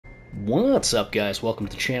What's up, guys? Welcome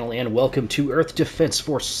to the channel and welcome to Earth Defense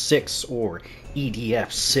Force 6, or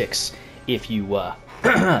EDF 6, if you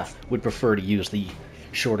would prefer to use the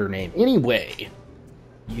shorter name. Anyway,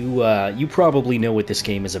 you probably know what this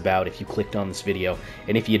game is about if you clicked on this video,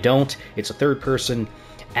 and if you don't, it's a third-person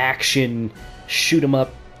action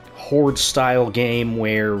shoot-'em-up horde-style game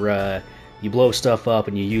where you blow stuff up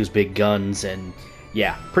and you use big guns, and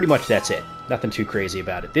yeah, pretty much that's it. Nothing too crazy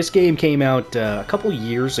about it. This game came out a couple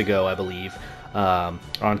years ago, I believe,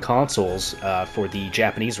 on consoles for the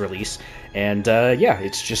Japanese release, and yeah,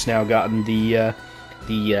 it's just now gotten the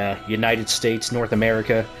United States, North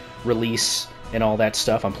America release and all that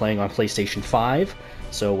stuff. I'm playing on PlayStation 5,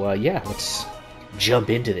 so yeah, let's jump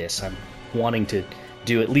into this. I'm wanting to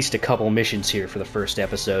do at least a couple missions here for the first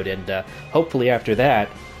episode, and hopefully after that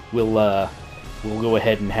we'll go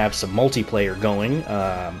ahead and have some multiplayer going.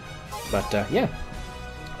 But yeah,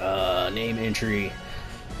 name entry,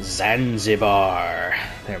 Zanzibar.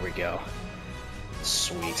 There we go.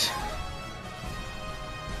 Sweet.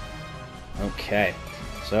 Okay,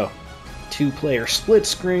 so 2-player split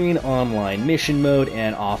screen, online mission mode,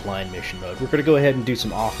 and offline mission mode. We're gonna go ahead and do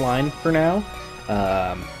some offline for now.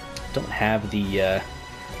 Don't have the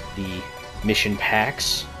mission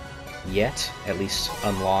packs yet, at least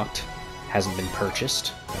unlocked. Hasn't been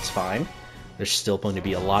purchased. That's fine. There's still going to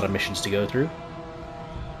be a lot of missions to go through.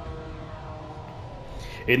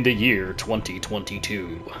 In the year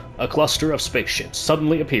 2022, a cluster of spaceships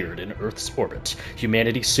suddenly appeared in Earth's orbit.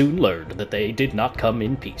 Humanity soon learned that they did not come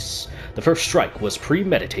in peace. The first strike was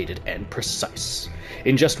premeditated and precise.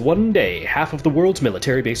 In just one day, half of the world's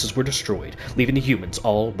military bases were destroyed, leaving the humans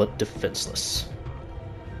all but defenseless.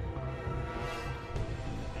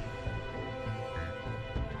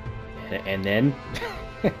 And then...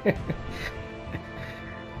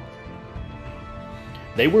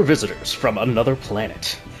 They were visitors from another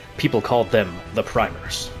planet. People called them the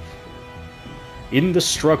Primers. In the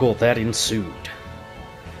struggle that ensued,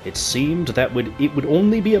 it seemed that it would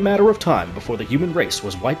only be a matter of time before the human race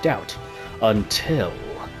was wiped out, until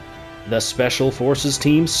the Special Forces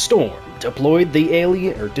team Storm destroyed the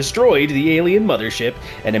alien mothership,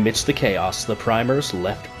 and amidst the chaos, the Primers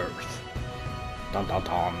left Earth. Dun dun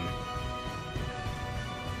dun.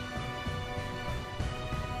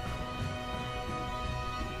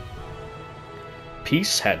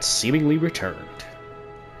 Peace had seemingly returned.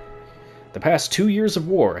 The past 2 years of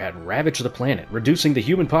war had ravaged the planet, reducing the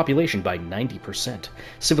human population by 90%.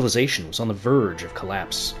 Civilization was on the verge of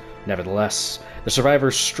collapse. Nevertheless, the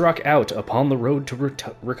survivors struck out upon the road to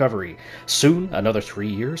recovery. Soon, another 3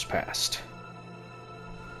 years passed.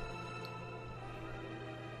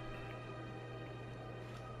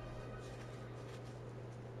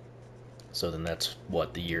 So then that's,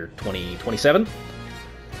 what, the year 2027?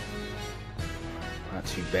 Not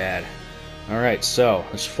too bad. Alright, so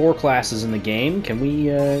there's 4 classes in the game. Can we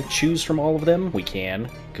choose from all of them? We can.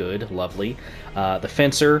 Good, lovely. The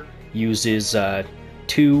Fencer uses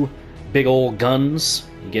 2 big old guns.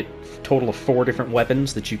 You get a total of 4 different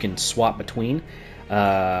weapons that you can swap between.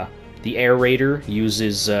 The Air Raider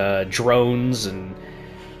uses drones and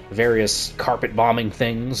various carpet bombing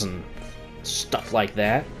things and stuff like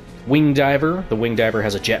that. Wing Diver. The Wing Diver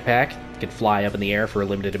has a jetpack. Can fly up in the air for a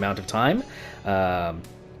limited amount of time.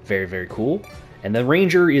 Very, very cool. And the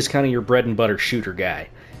Ranger is kind of your bread and butter shooter guy.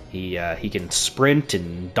 He can sprint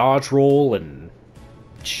and dodge roll and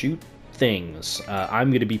shoot things.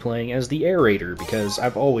 I'm going to be playing as the Air Raider because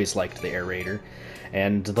I've always liked the Air Raider.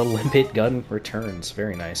 And the Limpet gun returns.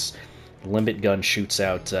 Very nice. The Limpet gun shoots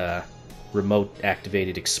out remote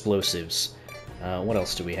activated explosives. What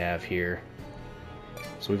else do we have here?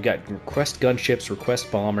 So we've got request gunships,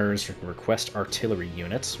 request bombers, request artillery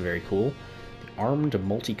units. Very cool. The armed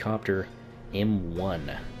multicopter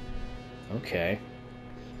M1. Okay.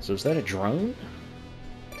 So is that a drone?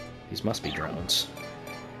 These must be drones.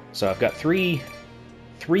 So I've got three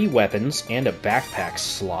weapons and a backpack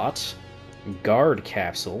slot. Guard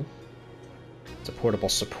capsule. It's a portable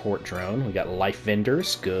support drone. We got life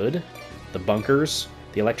vendors. Good. The bunkers.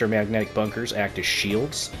 The electromagnetic bunkers act as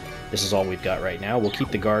shields. This is all we've got right now. We'll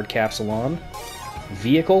keep the guard capsule on.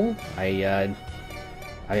 Vehicle. I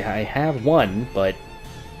have one, but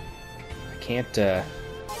I can't, well,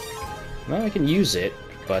 I can use it,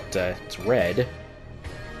 but it's red.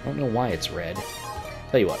 I don't know why it's red.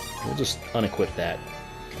 Tell you what, we'll just unequip that.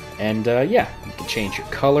 And, yeah, you can change your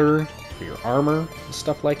color for your armor and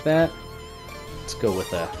stuff like that. Let's go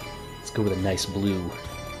with a nice blue,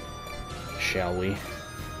 shall we?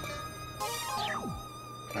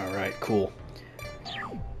 Alright, cool.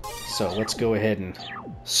 So let's go ahead and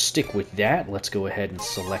stick with that. Let's go ahead and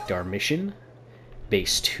select our mission.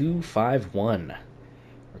 Base 251.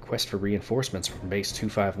 Request for reinforcements from Base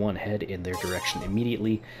 251. Head in their direction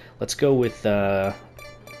immediately. Let's go with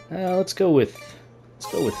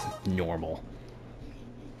normal.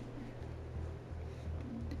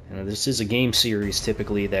 This is a game series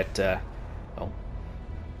typically that, well,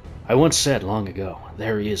 I once said long ago,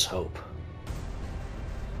 there is hope.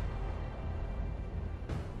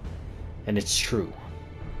 And it's true.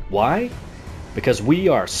 Why? Because we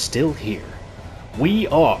are still here. We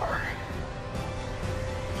are... ...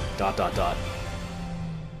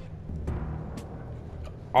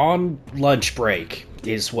 on lunch break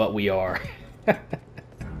is what we are.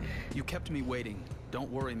 You kept me waiting.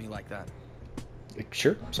 Don't worry me like that.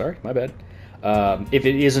 Sure, sorry, my bad. If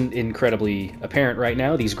it isn't incredibly apparent right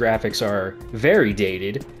now, these graphics are very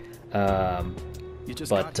dated. You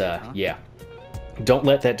just got here, huh? Yeah. Don't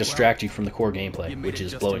let that distract you from the core gameplay, which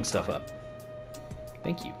is blowing stuff up.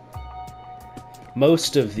 Thank you.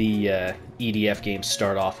 Most of the EDF games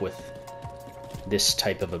start off with this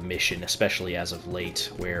type of a mission, especially as of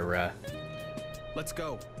late, where... Let's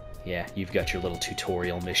go. Yeah, you've got your little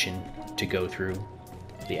tutorial mission to go through.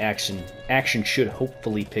 The action should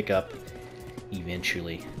hopefully pick up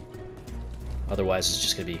eventually. Otherwise, it's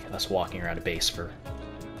just going to be us walking around a base for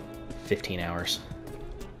 15 hours.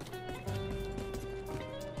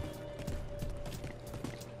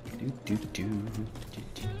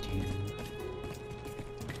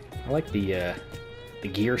 I like the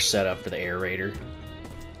gear setup for the air raider.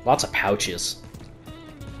 Lots of pouches.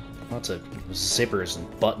 Lots of zippers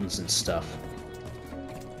and buttons and stuff.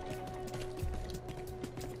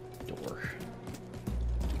 Door.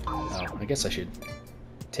 Oh, I guess I should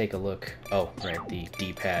take a look. Oh, right, the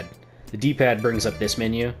D-pad. The D-pad brings up this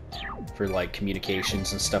menu for, like,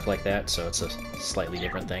 communications and stuff like that, so it's a slightly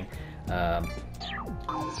different thing.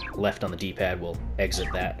 Left on the D-pad will exit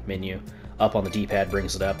that menu. Up on the D-pad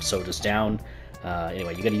brings it up, so does down.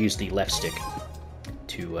 Anyway, you gotta use the left stick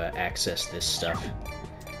to access this stuff.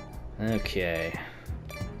 Okay.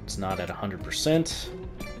 It's not at 100%.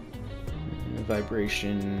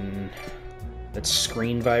 Vibration... That's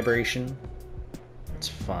screen vibration. It's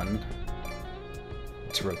fun.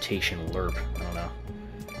 It's rotation lerp. I don't know.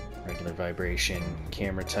 Regular vibration.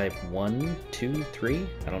 Camera type 1, 2, 3.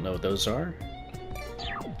 I don't know what those are.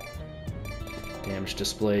 Damage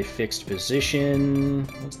display, fixed position.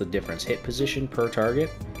 What's the difference? Hit position per target?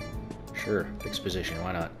 Sure, fixed position,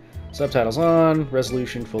 why not? Subtitles on,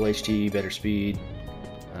 resolution, full HD, better speed.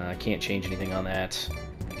 Can't change anything on that.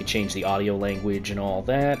 You can change the audio language and all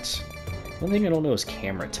that. One thing I don't know is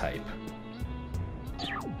camera type.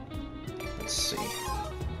 Let's see.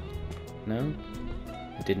 No?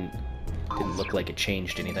 It didn't look like it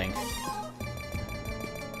changed anything.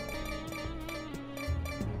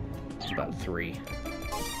 It's about 3.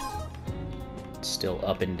 Still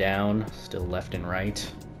up and down, still left and right.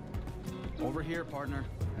 Over here, partner.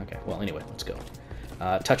 Okay, well, anyway, let's go.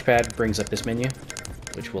 Touchpad brings up this menu,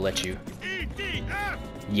 which will let you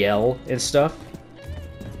yell and stuff.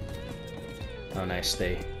 Oh, nice.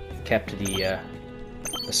 They kept the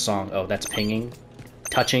song. Oh, that's pinging.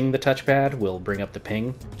 Touching the touchpad will bring up the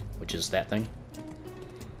ping, which is that thing.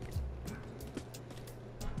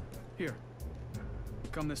 Here.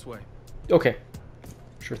 Come this way. Okay.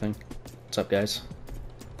 Sure thing. What's up, guys?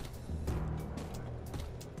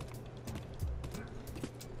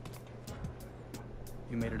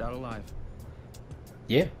 You made it out alive.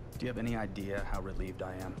 Yeah. Do you have any idea how relieved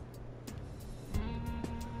I am?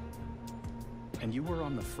 And you were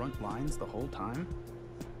on the front lines the whole time?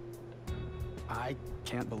 I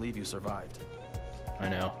can't believe you survived. I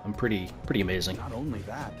know. I'm pretty amazing. Not only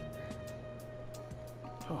that.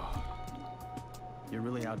 Oh, you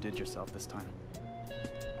really outdid yourself this time.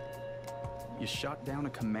 You shot down a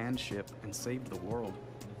command ship and saved the world.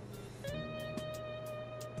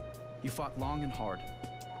 You fought long and hard.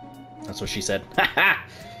 That's what she said.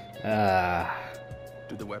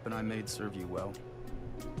 Did the weapon I made serve you well?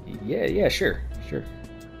 Yeah, sure.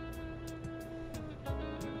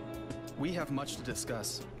 We have much to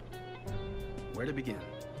discuss. Where to begin?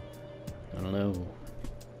 I don't know.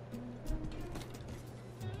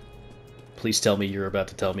 Please tell me you're about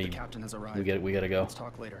to tell me The captain has arrived. we gotta go. Let's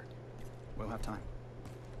talk later. We'll have time.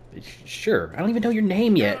 Sure. I don't even know your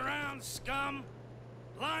name yet. Turn around, scum!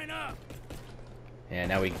 Line up! Yeah,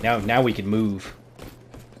 now we can move.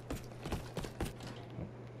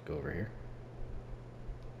 Go over here.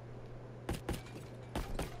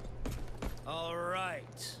 All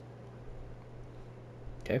right.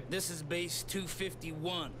 Okay. This is base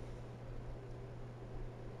 251.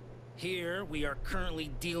 Here, we are currently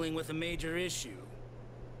dealing with a major issue.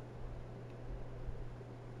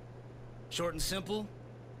 Short and simple,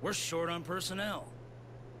 we're short on personnel.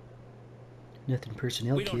 Nothing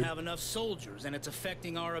personnel, We don't kid. have enough soldiers, and it's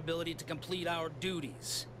affecting our ability to complete our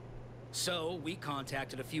duties. So, we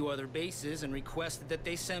contacted a few other bases and requested that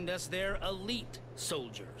they send us their elite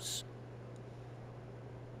soldiers.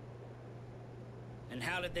 And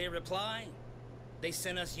how did they reply? They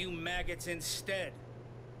sent us you maggots instead.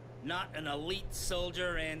 Not an elite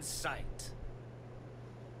soldier in sight.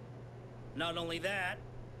 Not only that,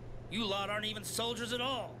 you lot aren't even soldiers at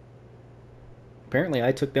all. Apparently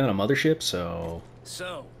I took down a mothership, so...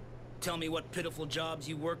 So, tell me what pitiful jobs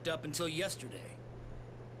you worked up until yesterday.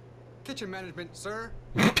 Kitchen management, sir.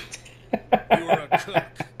 You were a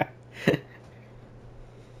cook.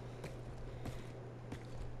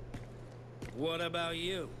 What about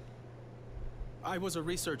you? I was a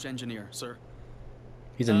research engineer, sir.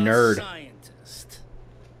 He's a nerd. Scientist.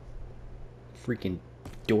 Freaking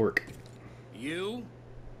dork. You?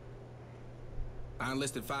 I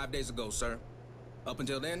enlisted 5 days ago, sir. Up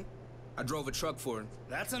until then, I drove a truck for...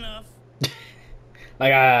 That's enough.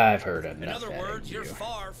 Like, I've heard enough. In other out of words, you. you're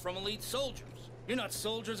far from elite soldiers. You're not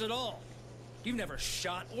soldiers at all. You've never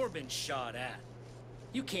shot or been shot at.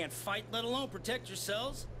 You can't fight, let alone protect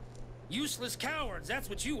yourselves. Useless cowards, that's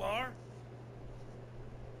what you are.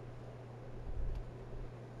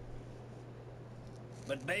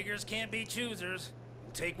 But beggars can't be choosers.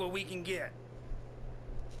 We'll take what we can get.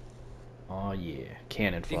 Oh yeah,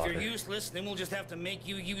 cannon If fodder. you're useless, then we'll just have to make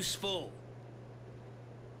you useful.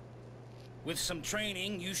 With some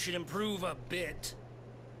training, you should improve a bit.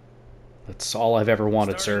 That's all I've ever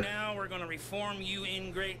wanted, Starting sir. now, we're gonna reform you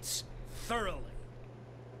ingrates thoroughly.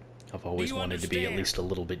 I've always you wanted to be at understand? least a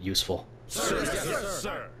little bit useful. Sir, yes,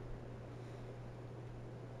 sir.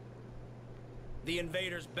 The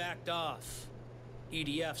invaders backed off.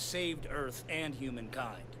 EDF saved Earth and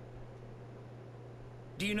humankind.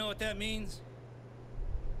 Do you know what that means?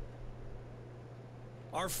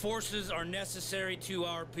 Our forces are necessary to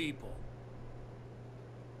our people.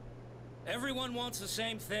 Everyone wants the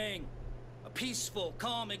same thing. A peaceful,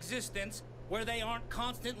 calm existence where they aren't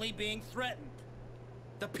constantly being threatened.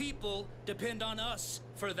 The people depend on us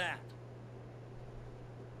for that.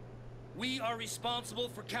 We are responsible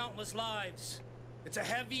for countless lives. It's a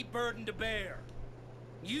heavy burden to bear.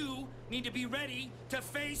 You need to be ready to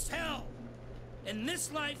face hell. In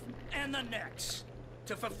this life and the next.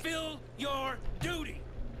 To fulfill your duty.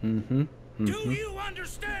 Mm-hmm. Do you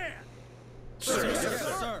understand? Sir,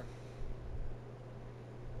 yes, sir.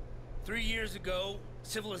 3 years ago,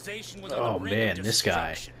 civilization was Oh, on the brink man, of this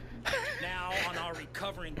guy. destruction. Now, on our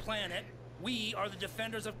recovering planet, we are the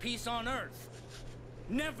defenders of peace on Earth.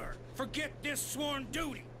 Never forget this sworn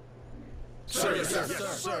duty. Sir,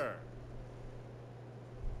 yes, sir.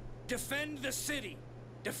 Defend the city.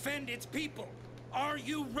 Defend its people. Are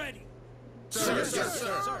you ready? Sir, yes,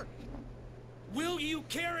 sir. Will you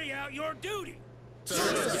carry out your duty?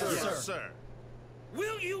 Sir, yes, sir.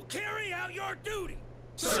 Will you carry out your duty?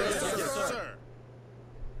 Sir, yes, sir.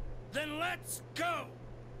 Then let's go.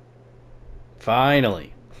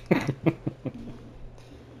 Finally.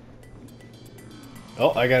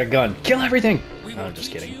 Oh, I got a gun. Kill everything! We No, will I'm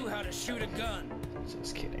just teach kidding. you how to shoot a gun.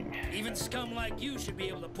 Just kidding. Even scum like you should be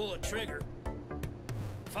able to pull a trigger.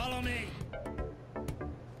 Follow me.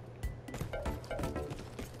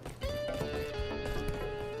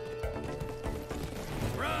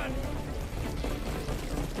 Run!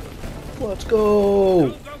 Let's go! Go,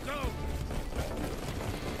 go, go!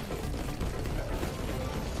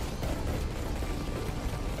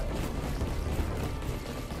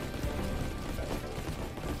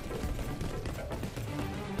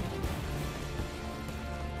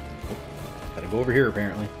 Gotta go over here,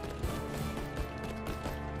 apparently.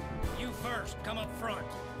 You first. Come up front.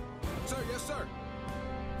 Sir, yes, sir.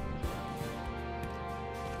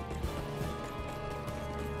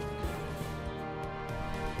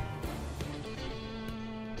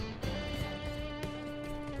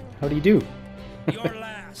 How do you do? You're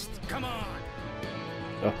last. Come on.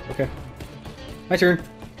 Oh, okay. My turn.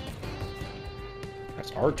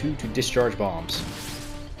 Press R2 to discharge bombs.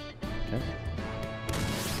 Okay.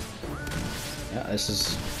 Yeah, this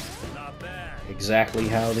is Not bad. exactly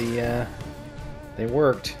how they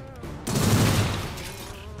worked.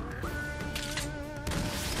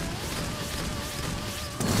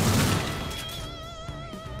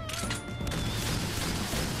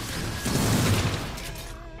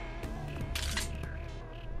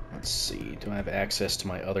 Let's see, do I have access to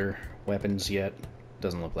my other weapons yet?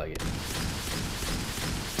 Doesn't look like it.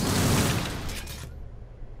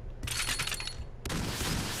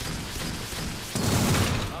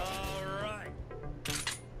 All right.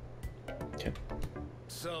 Okay.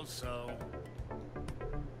 So.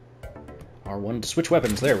 R1 to switch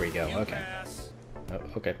weapons. There we go. You Okay. pass. Oh,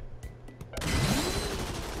 okay.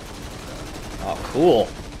 Oh, cool.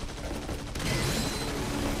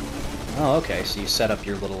 Oh, okay. So you set up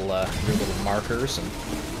your little markers and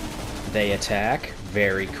they attack.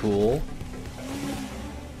 Very cool.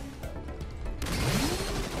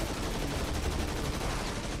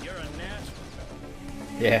 You're a natural.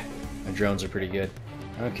 Yeah, my drones are pretty good.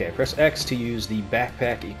 Okay, press X to use the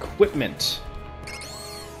backpack equipment.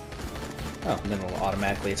 Oh, and then it'll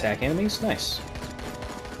automatically attack enemies. Nice.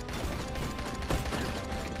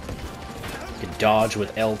 You can dodge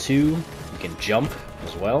with L2. You can jump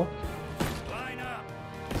as well. Line up.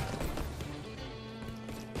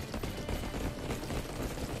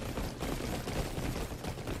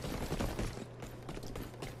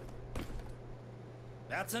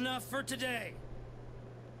 That's enough for today.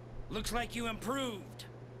 Looks like you improved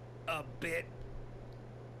a bit.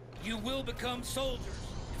 You will become soldiers,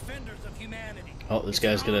 defenders of humanity. Oh, this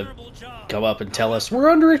guy's gonna Honorable job. come up and tell us we're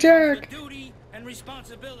under attack. The duty and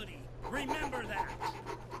responsibility. Remember that.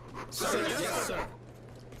 Sir, yes, sir.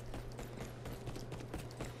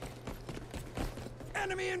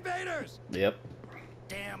 Enemy invaders! Yep.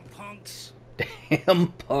 Damn punks. Damn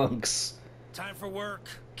punks. Time for work.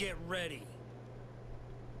 Get ready.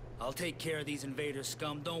 I'll take care of these invader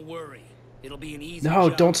scum. Don't worry. It'll be an easy No,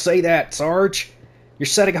 job. don't say that, Sarge. You're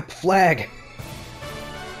setting up a flag.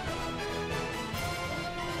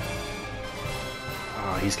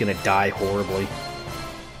 Oh, he's gonna die horribly.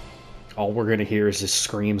 All we're gonna hear is his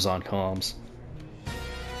screams on comms.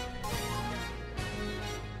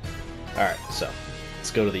 Alright, so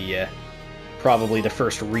let's go to the probably the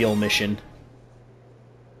first real mission.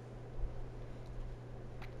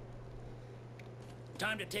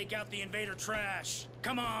 Time to take out the invader trash.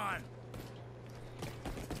 Come on.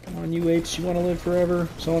 Come on, you apes, you want to live forever,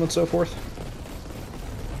 so on and so forth.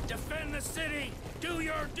 Defend the city. Do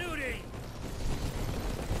your duty.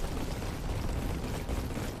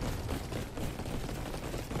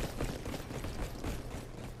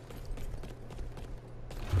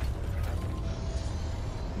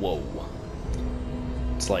 Whoa.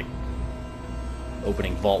 It's like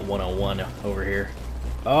opening Vault 101 over here.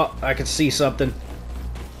 Oh, I can see something.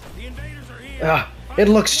 The invaders are here. Ah, it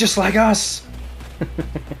looks just like us.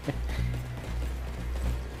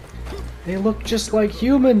 They look just like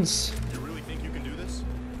humans. You really think you can do this?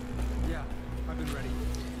 Yeah, I've been ready.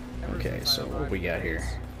 Okay, so what we got here?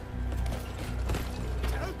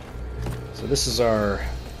 So this is our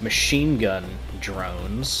machine gun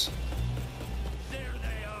drones. There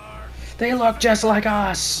they are. They look just like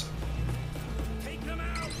us. Take them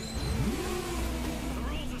out. The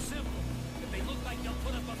rules are simple. If they look like they'll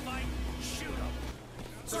put up a fight, shoot them.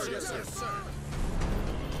 Sir, yes, sir. Sir.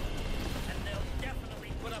 And they'll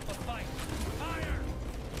definitely put up a fight. Fire!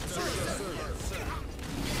 Sir, yes, sir. Sir.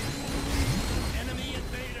 Enemy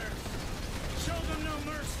invaders. Show them no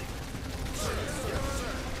mercy. Sir, yes,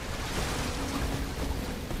 sir.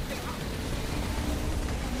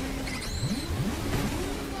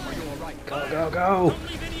 Are you all right? Go, go, go. Don't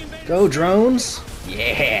leave any invaders. Go, drones.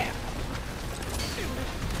 Yeah.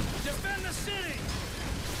 Defend the city.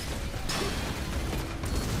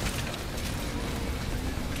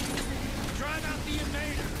 Drive out the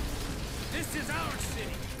invaders. This is our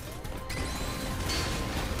city.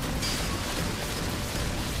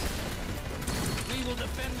 We will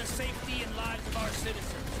defend the safety and lives of our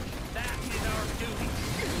citizens. That is our duty.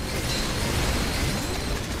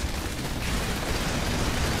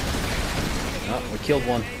 Oh, we killed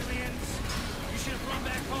one. Aliens, you should have run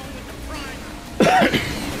back home with the primer.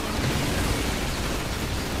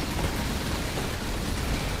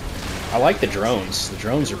 I like the drones. The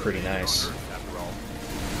drones are pretty nice. After all,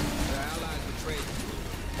 the Allies betrayed you.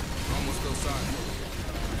 Almost feel sorry.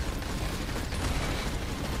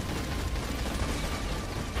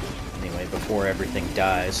 Anyway, before everything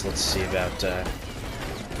dies, let's see about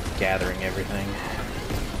gathering everything.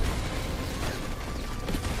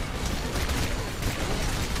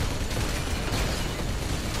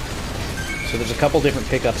 So there's a couple different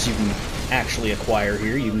pickups you can actually acquire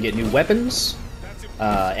here. You can get new weapons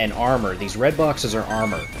and armor. These red boxes are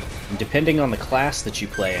armor. And depending on the class that you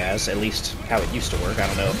play as, at least how it used to work, I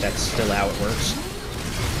don't know if that's still how it works.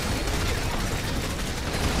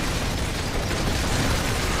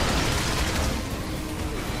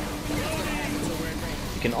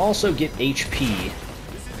 You can also get HP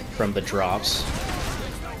from the drops,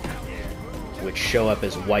 which show up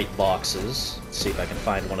as white boxes. Let's see if I can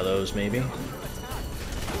find one of those, maybe.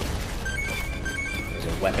 There's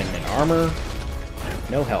a weapon and armor.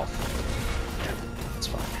 No health. That's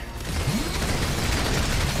fine.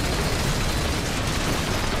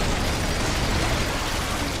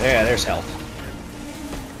 Yeah, there's health.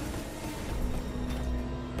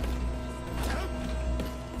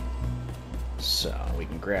 So, we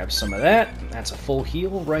can grab some of that. That's a full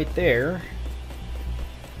heal right there.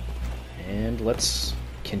 And let's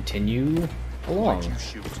continue along.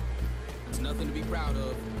 It's nothing to be proud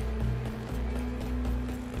of.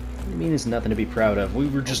 What do you mean it's nothing to be proud of? We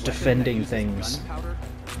were just defending things.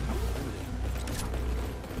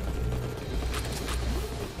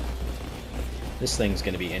 This thing's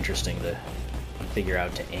going to be interesting to figure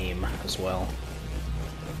out to aim as well.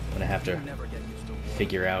 I'm going to have to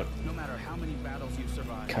figure out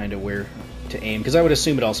kind of where to aim, because I would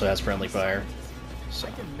assume it also has friendly fire. So.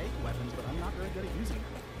 I can make weapons, but I'm not very good at using them.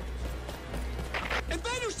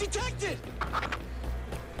 Invaders detected!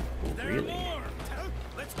 Really? More.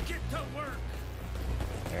 Let's get to work.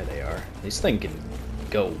 There they are. This thing can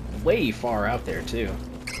go way far out there too.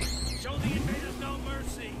 Show the invaders no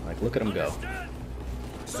mercy. Like, look at them go.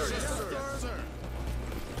 Sir, sir.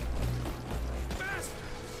 Fast.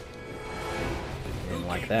 And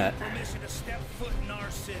like that. Permission to step foot in our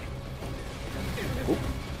city. Oop.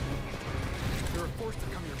 They were forced to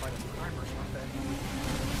come here by the primers, weren't they?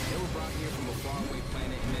 They were brought here from a faraway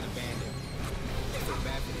planet and then abandoned. They feel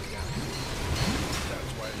bad for these guys.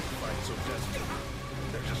 That's why they fight so desperately.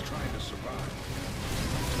 They're just trying to survive.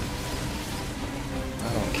 I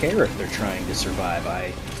don't care if they're trying to survive.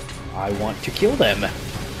 I want to kill them.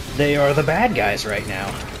 They are the bad guys right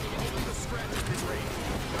now.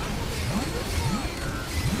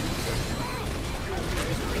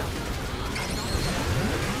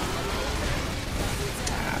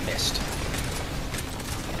 Ah, missed.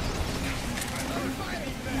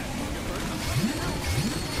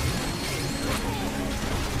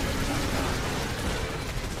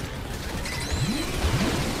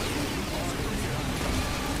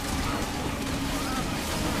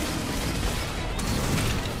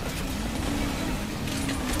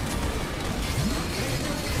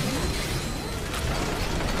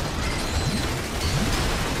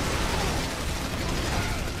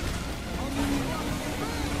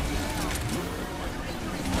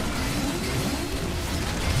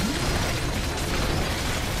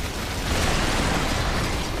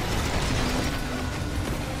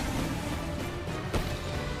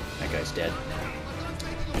 That guy's dead.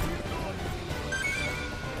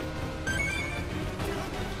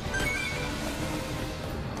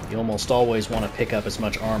 You almost always want to pick up as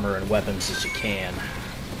much armor and weapons as you can.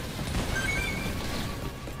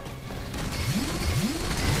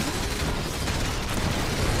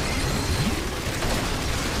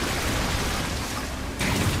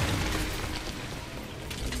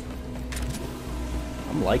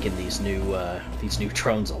 I'm liking these new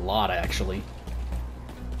drones a lot, actually.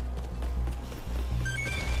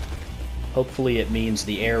 Hopefully it means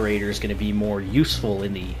the air raider is going to be more useful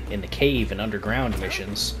in the cave and underground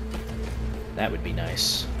missions. That would be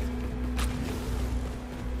nice.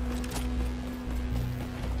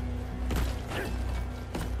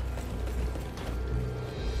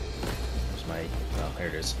 Where's my... Oh, there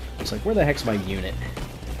it is. It's like, where the heck's my unit?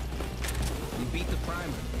 We beat the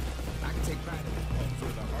primer. I can take credit. For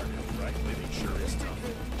the hard help, right? Living sure is tough.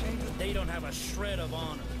 They don't have a shred of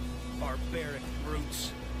honor. Barbaric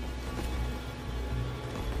brutes.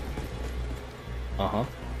 Uh-huh.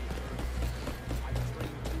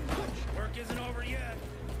 Work isn't over yet.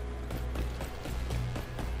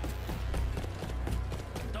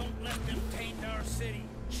 Don't let them taint our city.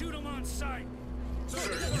 Shoot them on sight.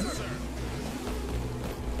 Sir, yes, sir.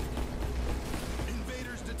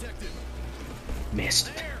 Invaders detected.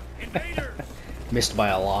 Missed. There, invaders. Missed by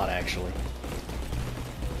a lot, actually.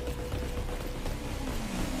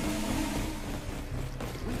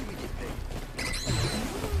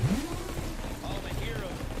 All the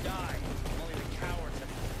heroes die. Only the cowards and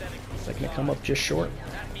pathetic. Is that gonna come up just short?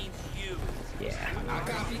 That means you. Yeah. I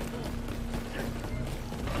copy.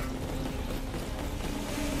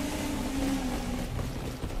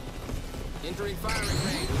 Entering firing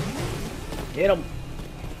range. Get him!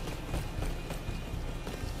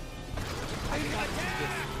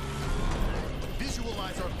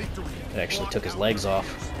 Visualize our victory. It actually took his legs off.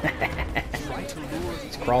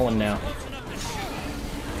 He's crawling now.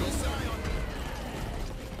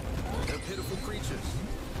 They're pitiful creatures,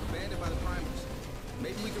 abandoned by the primers.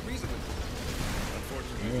 Maybe we could reason with them.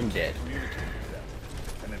 Unfortunately, And dead. communicate with them,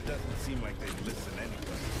 and it doesn't seem like they listen anyway.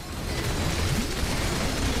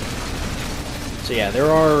 So yeah, there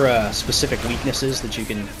are specific weaknesses that you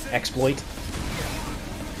can exploit.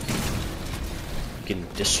 You can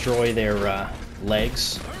destroy their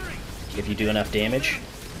legs if you do enough damage.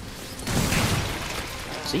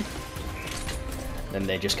 See? Then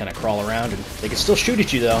they just kind of crawl around, and they can still shoot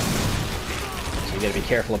at you, though. So you gotta be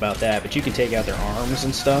careful about that. But you can take out their arms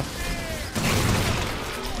and stuff.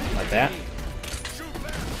 Like that.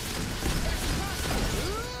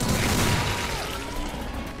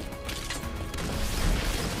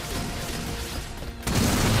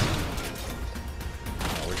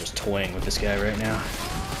 Oh, we're just toying with this guy right now.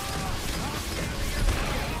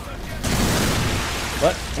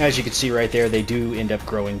 But, as you can see right there, they do end up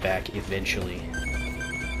growing back eventually.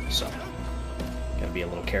 So, gotta be a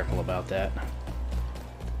little careful about that.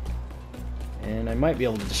 And I might be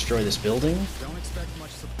able to destroy this building. Don't expect much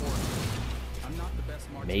support. I'm not the best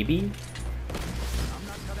marksman. Maybe? I'm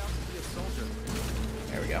not cut out to be a soldier.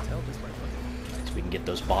 There we go. Tell this by looking. So we can get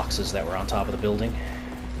those boxes that were on top of the building.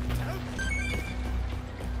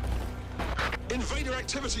 Invader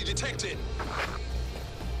activity detected.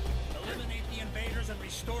 Eliminate the invaders and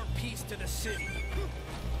restore peace to the city.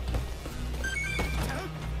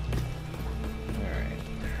 Alright.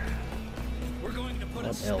 We're going to put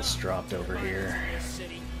What else dropped over here?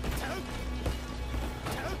 city.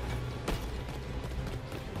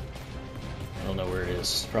 I don't know where it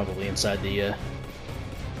is. Probably inside the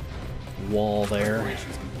wall there.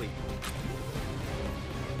 Operations complete.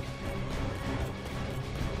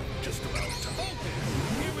 Just about time.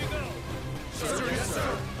 Here we go. Sir, yes,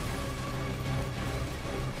 sir.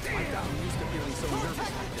 I've gotten used to feeling so nervous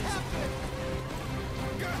like this.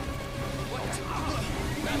 We got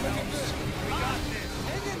this.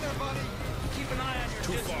 Hang in there, buddy. Keep an eye on your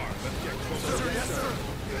Too distance. far. Let's get closer. Sir, yes, sir.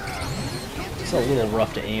 It's a little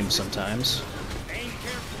rough to aim sometimes. Aim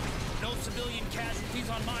carefully. No civilian casualties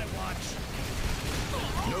on my watch.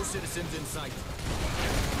 No citizens in sight.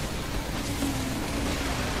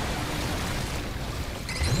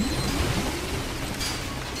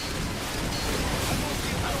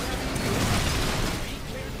 Be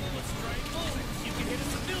careful with stray bullets. You can hit a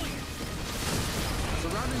civilian.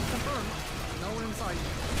 Surroundings confirmed. No one in sight.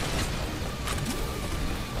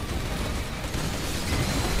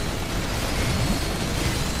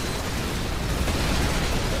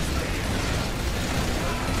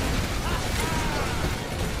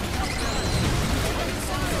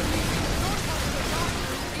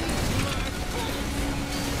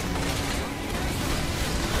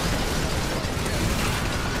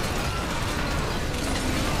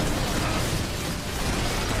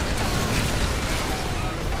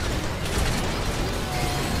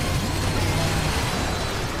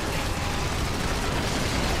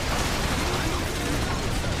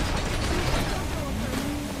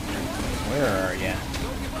 Where are you?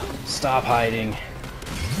 Stop hiding.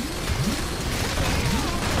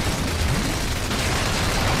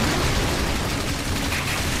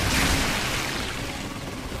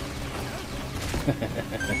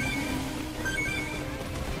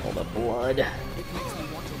 All the blood.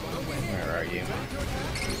 Where are you?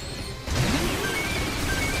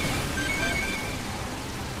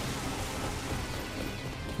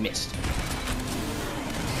 Missed.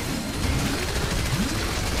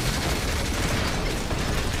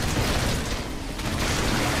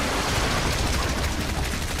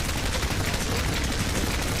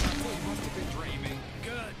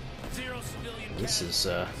 Good. Zero civilian This is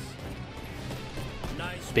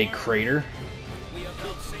nice big work. crater. We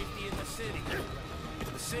upheld safety in the city.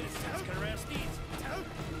 The citizens can rest easy.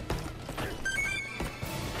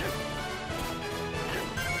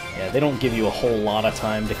 Yeah, they don't give you a whole lot of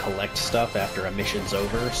time to collect stuff after a mission's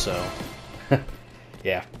over, so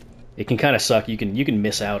yeah, it can kind of suck. You can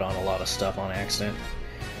miss out on a lot of stuff on accident.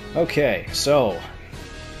 Okay, so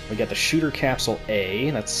we got the shooter capsule A.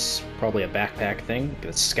 That's probably a backpack thing.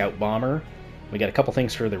 The scout bomber. We got a couple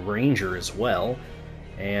things for the ranger as well,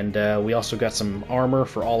 and we also got some armor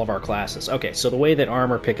for all of our classes. Okay, so the way that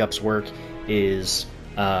armor pickups work is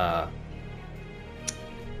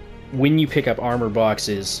when you pick up armor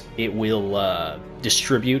boxes, it will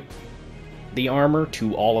distribute the armor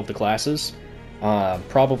to all of the classes.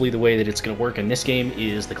 Probably the way that it's going to work in this game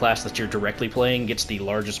is the class that you're directly playing gets the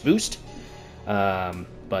largest boost.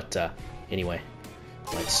 But anyway,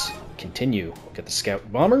 let's continue. Look at the scout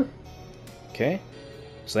bomber. Okay,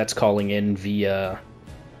 so that's calling in via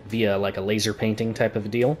like a laser painting type of a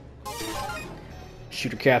deal.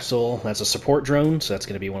 Shooter capsule, that's a support drone, so that's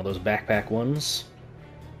going to be one of those backpack ones.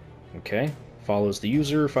 Okay, follows the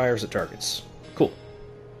user, fires at targets. Cool.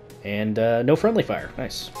 And no friendly fire.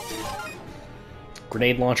 Nice.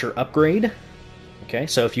 Grenade launcher upgrade. Okay,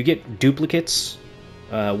 so if you get duplicates,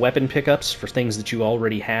 weapon pickups for things that you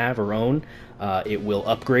already have or own, it will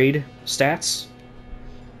upgrade stats.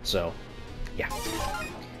 So, yeah.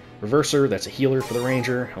 Reverser, that's a healer for the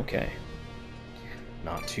ranger. Okay.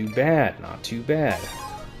 Not too bad, not too bad.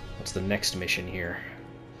 What's the next mission here?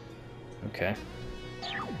 Okay.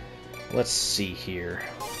 Let's see here.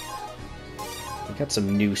 We got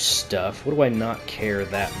some new stuff. What do I not care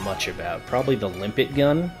that much about? Probably the limpet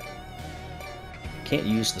gun. Can't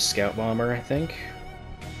use the scout bomber, I think.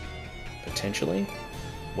 Potentially.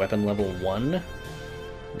 Weapon level 1.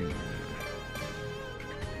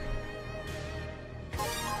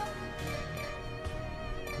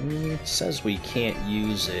 It says we can't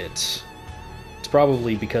use it. It's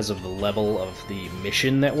probably because of the level of the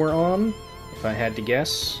mission that we're on, if I had to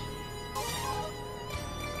guess.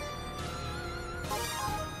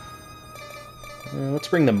 Let's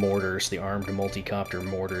bring the mortars, the armed multi-copter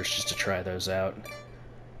mortars, just to try those out.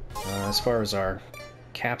 As far as our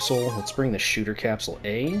capsule, let's bring the shooter capsule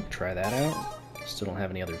A, try that out. Still don't have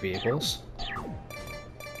any other vehicles.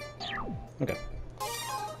 Okay.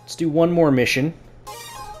 Let's do one more mission.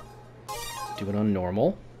 Do it on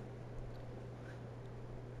normal.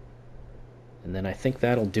 And then I think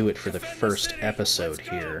that'll do it for the first episode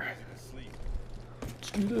here.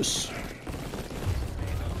 Let's do this.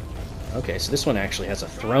 Okay, so this one actually has a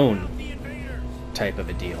throne type of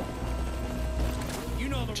a deal.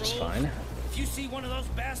 Which is fine. If you see one of those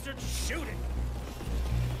bastards, shoot it.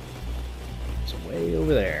 It's way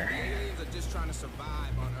over there. Aliens are just trying to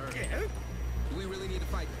survive on Earth. Do we really need to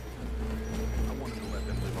fight? I wanted to let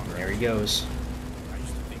them live on Earth. There he goes.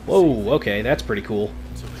 Whoa, okay, that's pretty cool.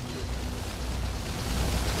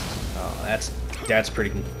 Oh, that's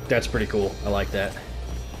pretty cool. I like that.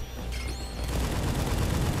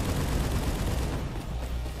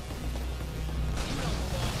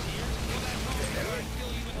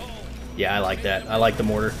 Yeah, I like that. I like the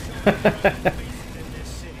mortar.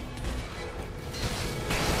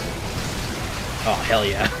 Oh, hell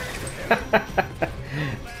yeah.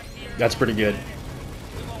 That's pretty good.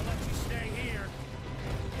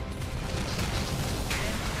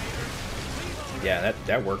 Yeah,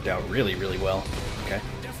 that worked out really, really well. Okay.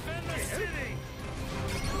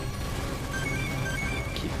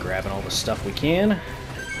 Keep grabbing all the stuff we can.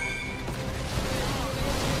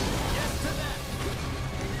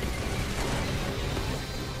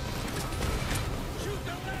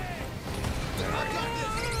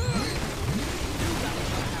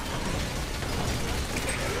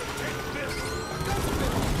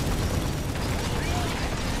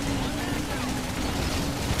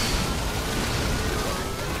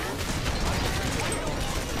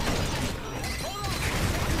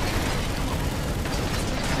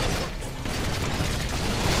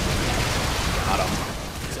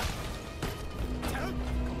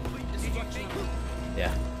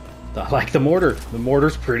 I like the mortar. The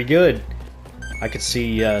mortar's pretty good. I could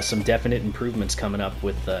see some definite improvements coming up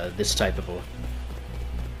with this type of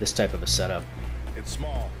a setup. It's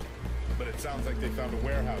small, but it sounds like they found a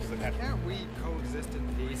warehouse that had... Can't we coexist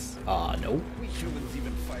in peace? No. We humans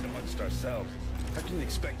even fight amongst ourselves. How can you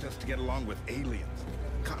expect us to get along with aliens?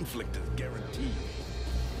 Conflict is guaranteed.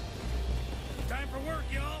 Time for work,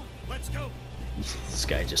 y'all. Let's go. This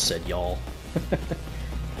guy just said y'all. Those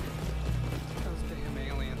damn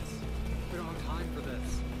aliens. We don't have time for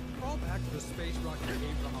this. Crawl back to the space rocket you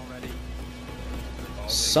came from already.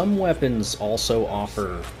 Some weapons also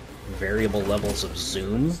offer variable levels of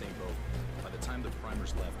zoom.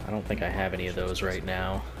 I don't think I have any of those right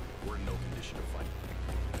now. We're in no condition to fight.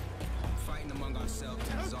 Fighting among ourselves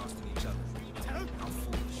and exhausting each other. I'm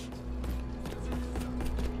foolish.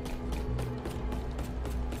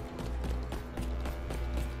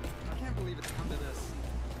 I can't believe it's come to this.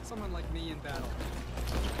 Someone like me in battle.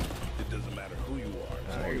 It doesn't matter who you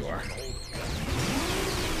are. There you are.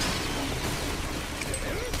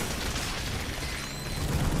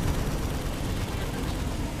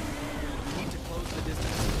 Need to close the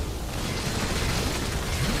distance.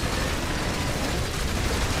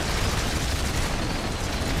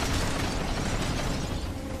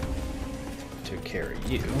 Took care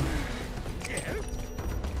of you.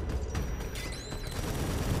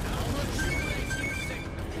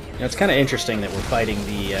 Now, it's kind of interesting that we're fighting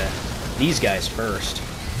these guys first.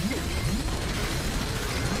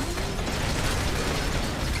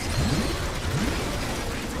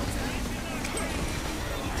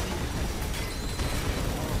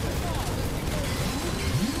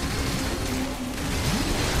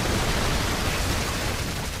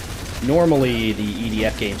 Normally, the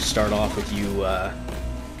EDF games start off with you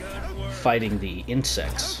fighting the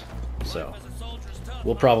insects, so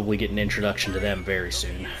we'll probably get an introduction to them very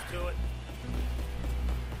soon.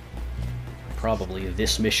 Probably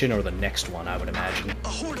this mission or the next one, I would imagine. A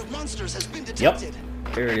horde of monsters has been detected.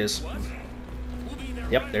 Yep, there it is.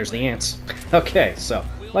 Yep, there's the ants. Okay, so,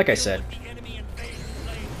 like I said,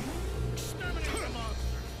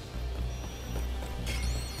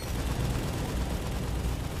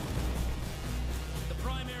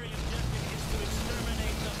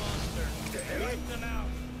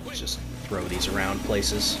 throw these around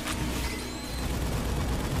places.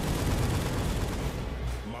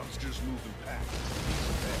 Monsters moving past.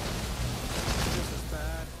 This is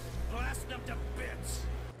bad. Blast them to bits.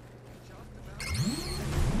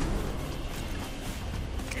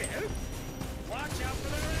 Watch out for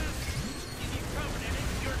the rest. If you covered in it,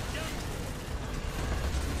 you're done.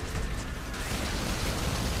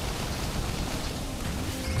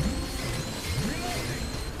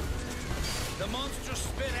 The monsters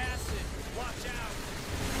spit acid. Watch out.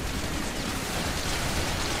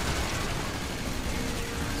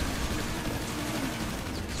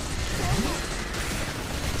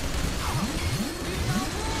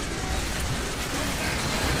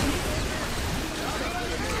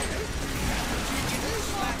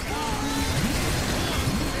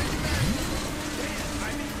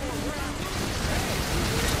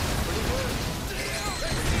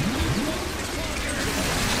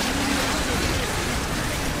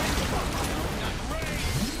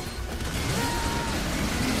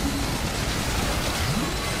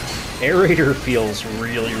 Aerator feels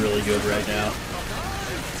really, really good right now.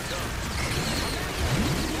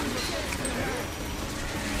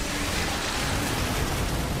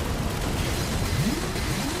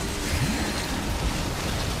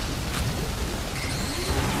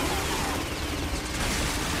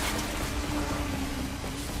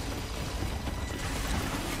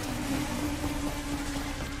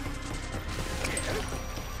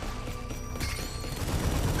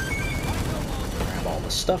 Grab all the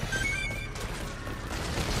stuff.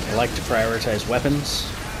 I like to prioritize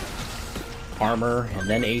weapons, armor, and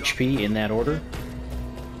then HP in that order.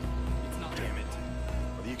 Damn it.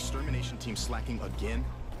 Are the extermination team slacking again?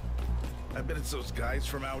 I bet it's those guys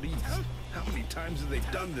from out east. How many times have they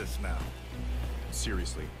done this now?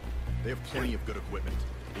 Seriously. They have plenty of good equipment.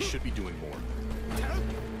 They should be doing more.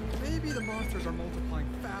 Maybe the monsters are multiplying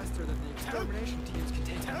faster than the extermination teams can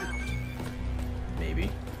take them out.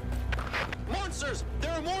 Maybe. Monsters!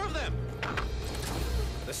 There are more of them!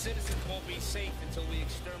 The citizens won't be safe until we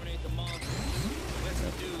exterminate the monsters. Let's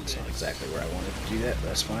do That's this. not exactly where I wanted to do that, but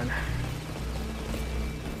that's fine.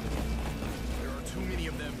 There are too many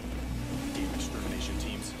of them. Damn extermination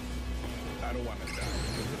teams. I don't want to die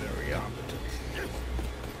because of their incompetence.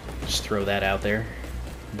 Just throw that out there.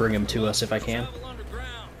 Bring them to us if I can. Travel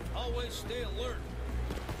underground. Always stay alert.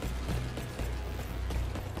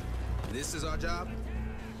 This is our job?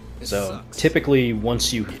 This So sucks. typically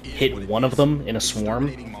once you hit one of them in a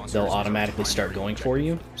swarm, they'll automatically start going for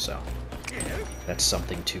you. So that's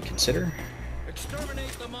something to consider.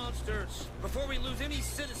 Exterminate the monsters before we lose any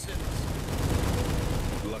citizens.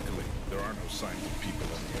 Luckily, there are no signs of people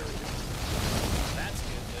in the area. That's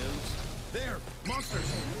good news. There!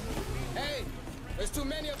 Monsters! Hey! There's too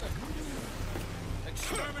many of them!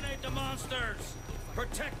 Exterminate the monsters.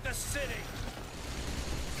 Protect the city.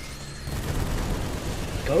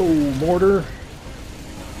 Go, mortar!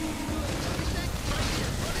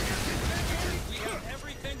 We have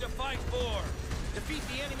everything to fight for. Defeat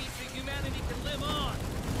the enemy so humanity can live on.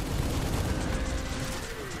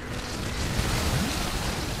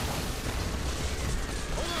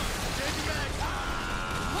 Hold on. Take your back.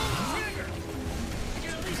 Hold on, trigger. You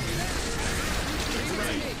can at least do that.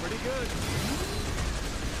 Pretty good.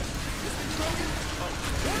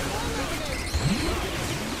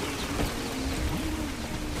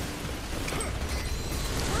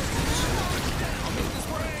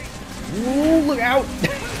 Ooh, look out!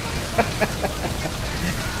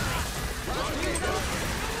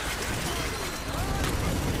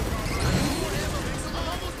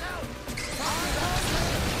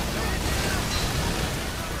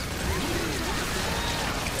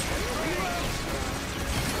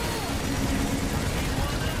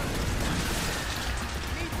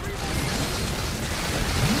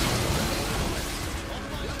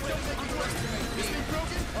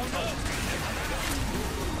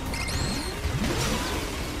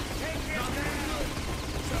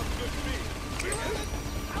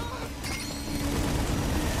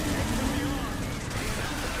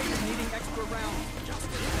 Needing extra rounds.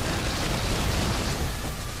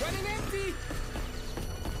 Running empty.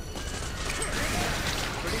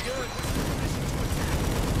 Pretty good.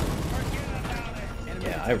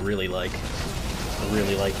 Yeah, I really like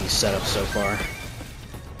these setups so far.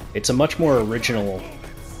 It's a much more original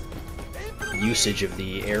usage of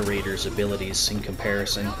the Air Raiders' abilities in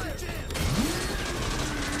comparison.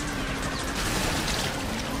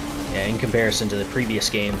 Yeah, in comparison to the previous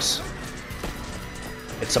games.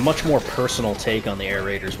 It's a much more personal take on the Air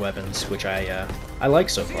Raiders' weapons, which I like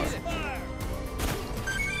so far.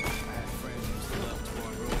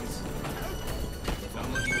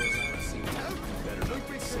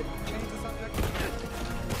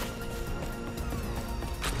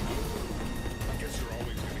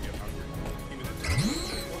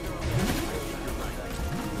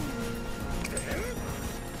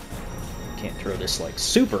 farthest, like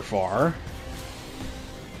super far.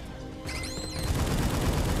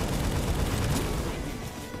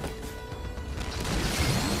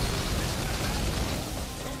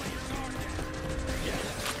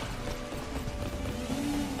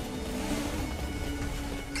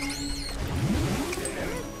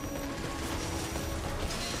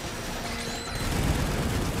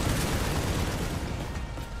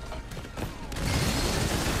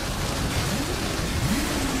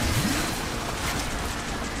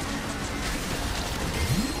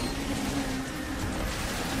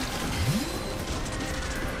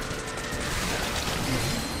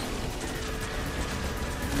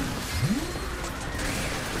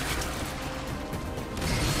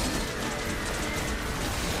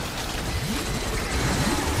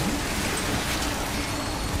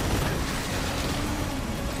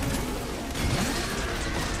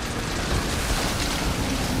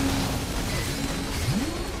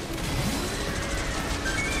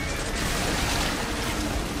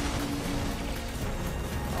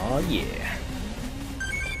 Oh yeah.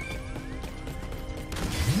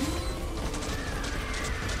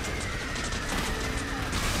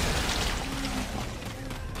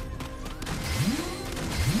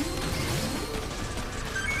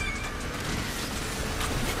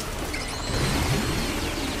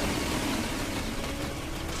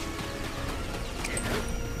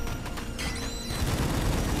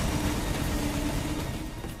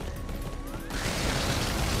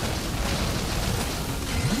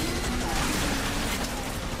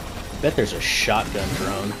 Bet there's a shotgun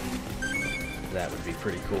drone. That would be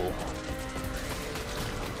pretty cool.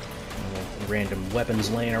 Random weapons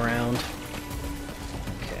laying around.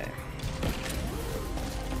 Okay.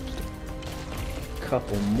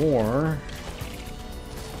 Couple more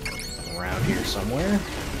around here somewhere.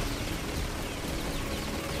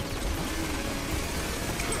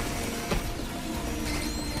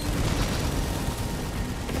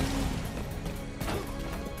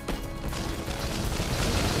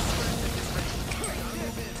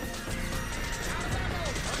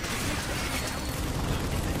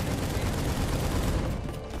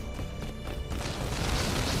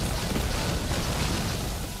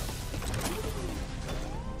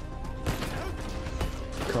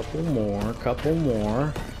 Couple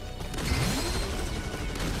more.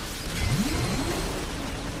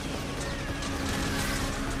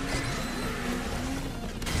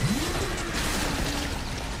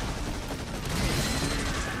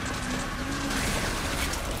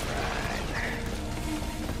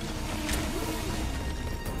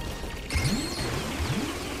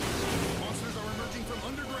 Monsters are emerging from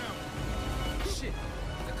underground. Shit,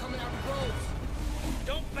 they're coming out in droves.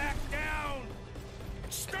 Don't back down!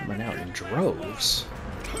 Coming out in droves.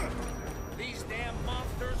 These damn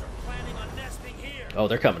monsters are planning on nesting here. Oh,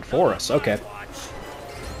 they're coming for us. Okay. Watch.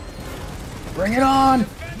 Bring it on!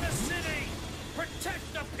 Defend the city!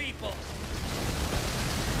 Protect the people!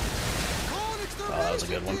 Oh, that was a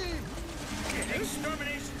good one. The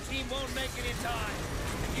extermination team won't make it in time.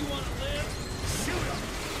 If you want to live, shoot them!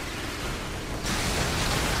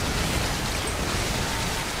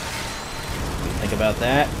 Think about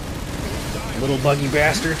that. Little buggy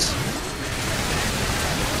bastards.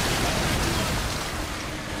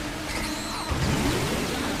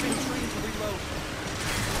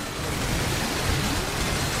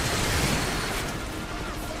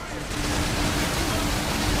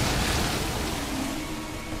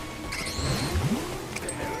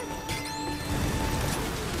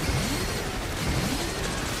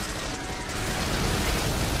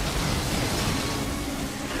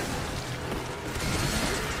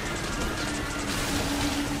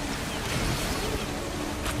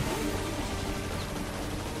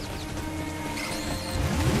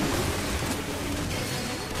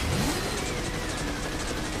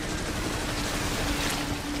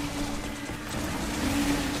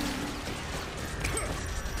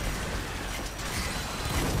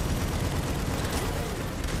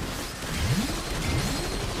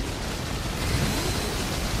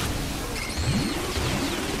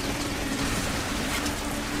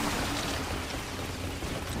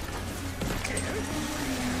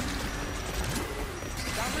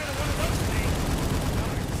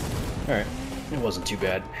 Alright, it wasn't too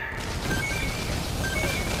bad.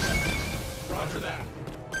 Roger that.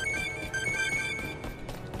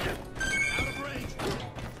 Out of range.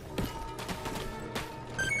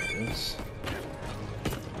 There it is.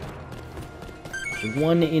 There's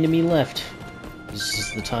one enemy left. This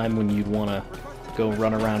is the time when you'd want to go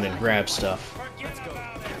run around and grab stuff. Forget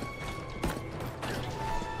about it!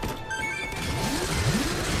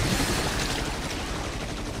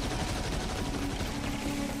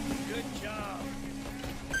 Good job.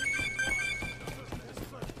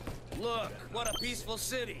 peaceful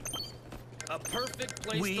city. A perfect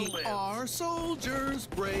place to We live. are soldiers,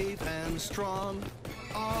 brave and strong.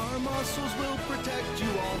 Our muscles will protect you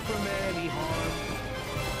all from any harm.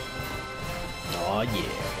 Oh yeah.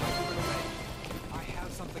 I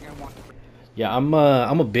have something I want. Yeah, I'm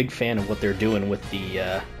a big fan of what they're doing with the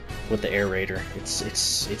aerator.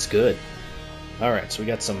 It's good. All right, so we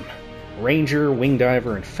got some ranger, wing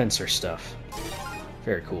diver, and fencer stuff.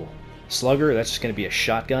 Very cool. Slugger, that's just going to be a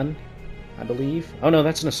shotgun, I believe. Oh no,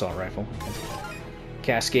 that's an assault rifle. Okay.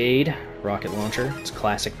 Cascade, rocket launcher. It's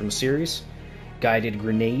classic from the series. Guided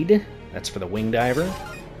grenade, that's for the wing diver.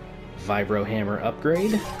 Vibro hammer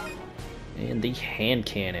upgrade. And the hand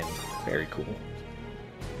cannon. Very cool.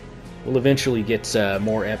 We'll eventually get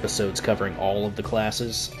more episodes covering all of the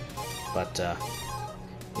classes. But,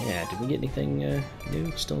 yeah, did we get anything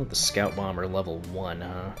new? Still at the Scout Bomber level 1,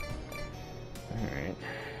 huh? Alright.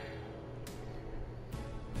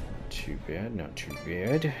 Not too bad, not too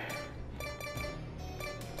bad.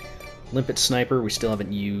 Limpet Sniper we still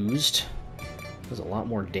haven't used. Does a lot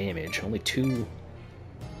more damage. Only two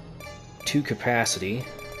capacity.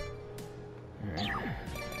 Alright.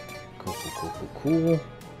 Cool, cool, cool, cool, cool.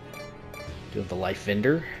 Do have the Life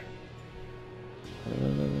Vendor.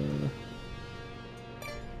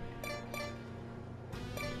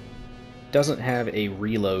 Doesn't have a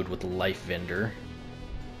reload with the Life Vendor,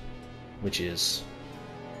 which is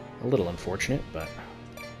a little unfortunate, but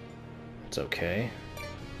it's okay.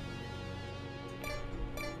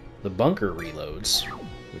 The bunker reloads,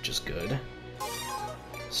 which is good.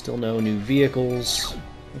 Still no new vehicles.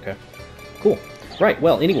 Okay, cool. Right,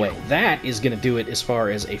 well, anyway, that is going to do it as far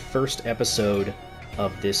as a first episode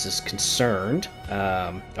of this is concerned.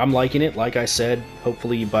 I'm liking it, like I said.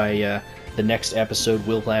 Hopefully by the next episode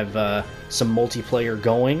we'll have some multiplayer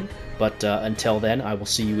going. But until then, I will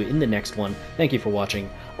see you in the next one. Thank you for watching.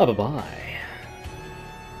 Bye-bye.